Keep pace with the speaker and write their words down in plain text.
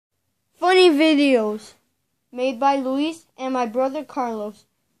funny videos made by Luis and my brother Carlos.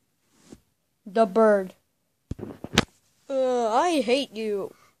 The bird. I hate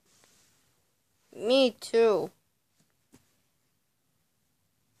you. Me too.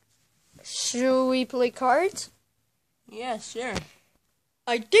 Should we play cards? Yeah, sure.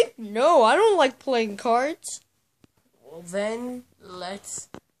 I think no, I don't like playing cards. Well then, let's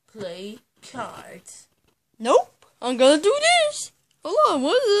play cards. Nope, I'm gonna do this. Hold on,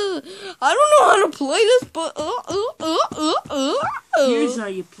 what is this? I don't know how to play this, but Here's how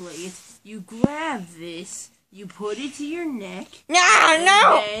you play it. You grab this, you put it to your neck.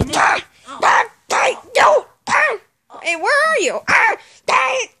 No. Hey, where are you?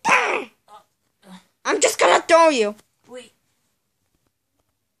 I'm just gonna throw you. Wait.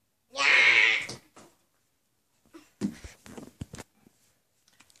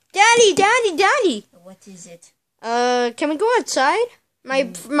 Daddy. What is it? Can we go outside?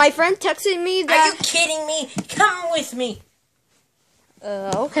 My friend texted me that. Are you kidding me? Come with me.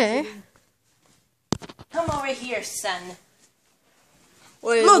 Okay. Come over here, son.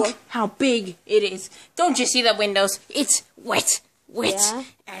 Wait, Look what? how big it is. Don't you see the windows? It's wet Yeah.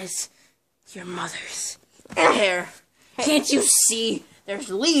 as your mother's hair. Can't you see? There's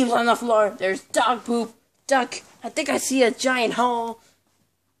leaves on the floor. There's dog poop, duck. I think I see a giant hole.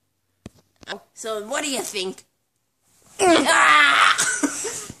 So what do you think?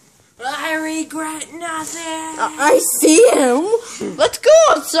 I regret nothing. I see him. Let's go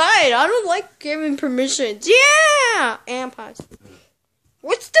outside. I don't like giving permissions. Yeah. And pause.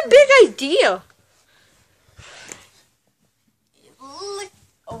 What's the big idea?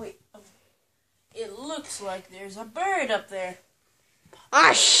 It looks like there's a bird up there.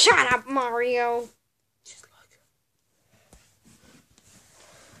 Ah, shut up, Mario. Just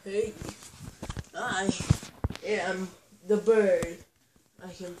look. Hey, I am the bird.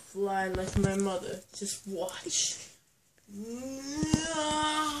 I can fly like my mother. Just watch.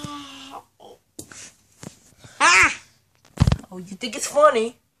 Ah! Oh, you think it's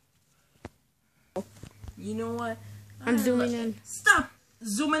funny? You know what? I'm zooming in. Stop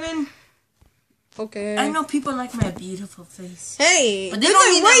zooming in. Okay. I know people like my beautiful face. Hey, But they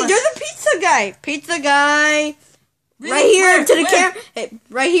don't need that much. there's a pizza guy. Pizza guy. Really? Right here Where? to the Where? camera. Hey,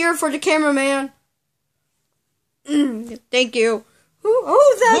 right here for the cameraman. Thank you.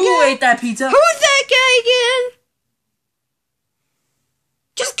 Who's that Who guy? ate that pizza? Who's that guy again?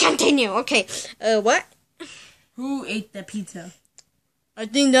 Just continue. Okay. What? Who ate the pizza? I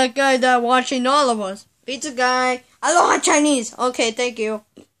think that guy that watching all of us. Pizza guy. Aloha Chinese. Okay, thank you.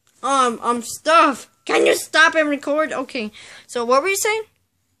 Stuff. Can you stop and record? Okay. So what were you saying?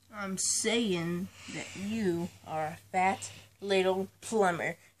 I'm saying that you are a fat little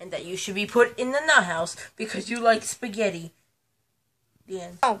plumber and that you should be put in the nut house because you like spaghetti. The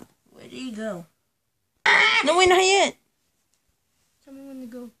end. Oh. Where do you go? No, wait, not yet. Tell me when to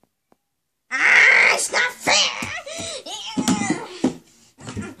go. It's not fair.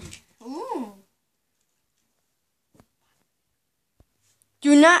 Ooh.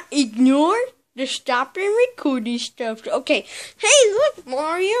 Do not ignore the stop and recording stuff. Okay. Hey, look,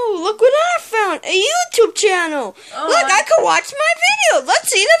 Mario. Look what I found. A YouTube channel. Oh, look, I can watch my videos. Let's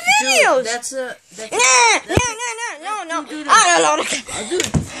see the videos. Dude, that's no. Dude, I don't know. I'll do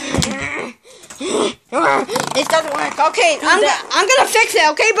it. It doesn't work. Okay, I'm gonna fix it.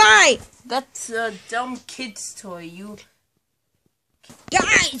 Okay, bye. That's a dumb kid's toy. You.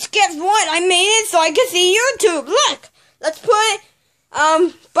 Guys, guess what? I made it so I can see YouTube. Look, let's put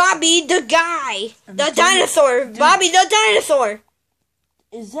Bobby the guy, the dinosaur. Bobby the dinosaur.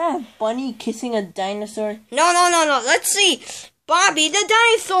 Is that a bunny kissing a dinosaur? No. Let's see. Bobby the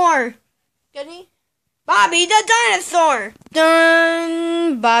dinosaur. Get it? Bobby the dinosaur.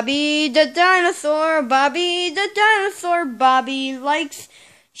 Dun. Bobby the dinosaur. Bobby the dinosaur. Bobby likes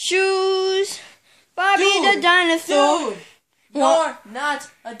shoes. Bobby the dinosaur. Dude, you're not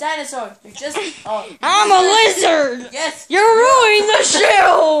a dinosaur. You're just. I'm a lizard. Yes. You're ruining the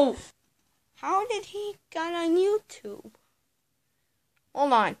show. How did he get on YouTube?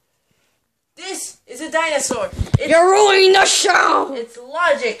 Hold on. This is a dinosaur. You're ruining the show. It's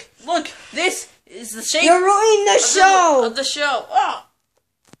logic. Look, this is the shape. You're ruining the show. Of the show. Oh.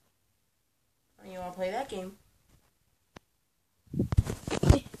 You want to play that game?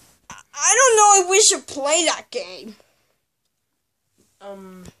 I don't know if we should play that game.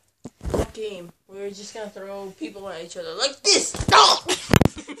 That game. We're just gonna throw people at each other like this.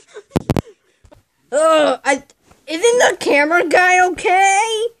 Isn't the camera guy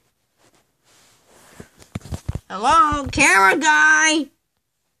okay? Hello, camera guy.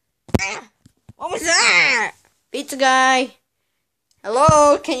 What was that? Pizza guy.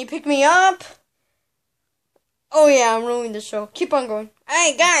 Hello, can you pick me up? Oh yeah, I'm ruining the show. Keep on going.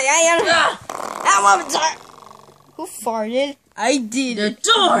 Hey guys, who farted? I did. The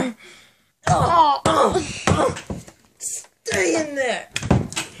door! Oh. Stay in there!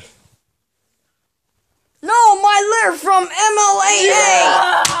 No, my lair from MLAA!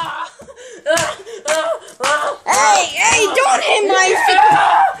 Hey, don't hit my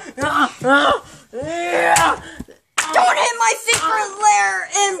Don't hit my secret lair!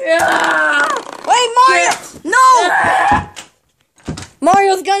 Wait, Mario! No!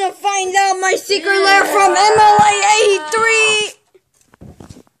 Mario's gonna find out my secret lair from MLA83!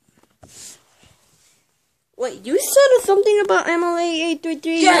 Wait, you said something about MLA833?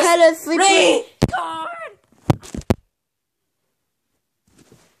 Yes! You had a sleeping...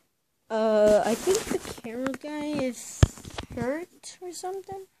 I think the camera guy is hurt or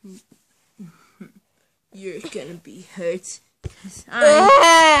something? You're gonna be hurt.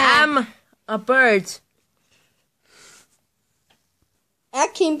 I'm a bird.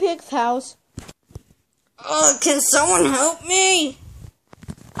 At King Pig's house. Can someone help me?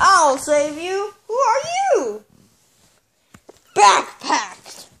 I'll save you. Who are you?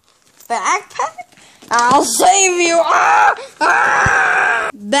 Backpack. Backpack? I'll save you.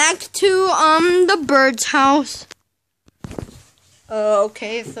 Back to the bird's house.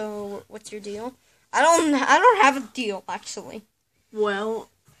 Okay, so what's your deal? I don't have a deal actually. Well,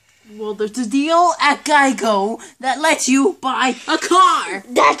 there's a deal at Geico that lets you buy a car.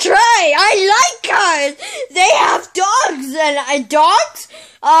 That's right. I like cars. They have dogs,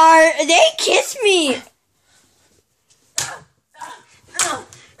 and they kiss me.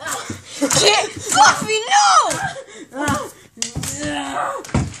 Fluffy, no!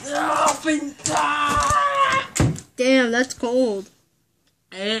 Damn, that's cold.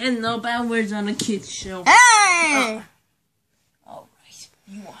 And no bad words on a kid's show. Hey! Alright,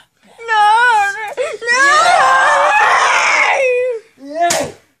 you want that? No!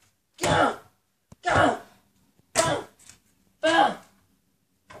 Go!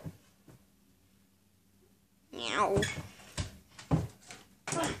 Meow.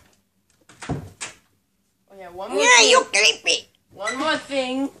 Oh yeah, one more Yeah, thing. you creepy. One more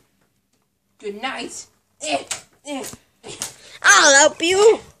thing. Good night. I'll help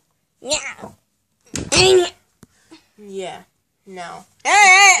you. Yeah. Yeah. No.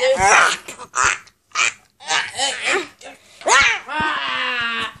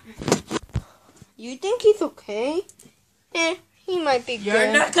 You think he's okay? He might be You're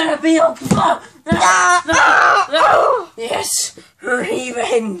good. not gonna be okay. Yes,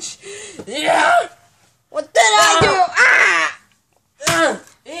 revenge. Yeah. What did I do?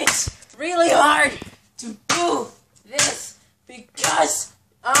 It's really hard to do this because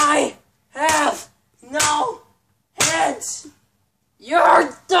I have no hands.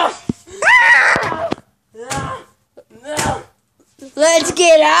 You're done. Let's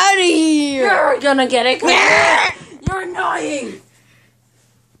get out of here. You're gonna get it. You're annoying.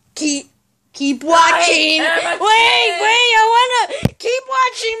 Keep watching. Wait, I wanna keep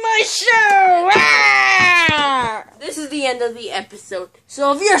watching my show. This is the end of the episode.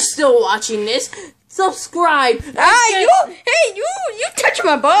 So if you're still watching this, subscribe. You touch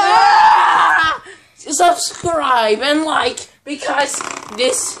my butt. Subscribe and like because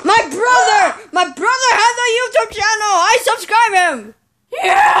this. My brother has a YouTube channel. I subscribe him.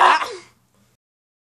 Yeah.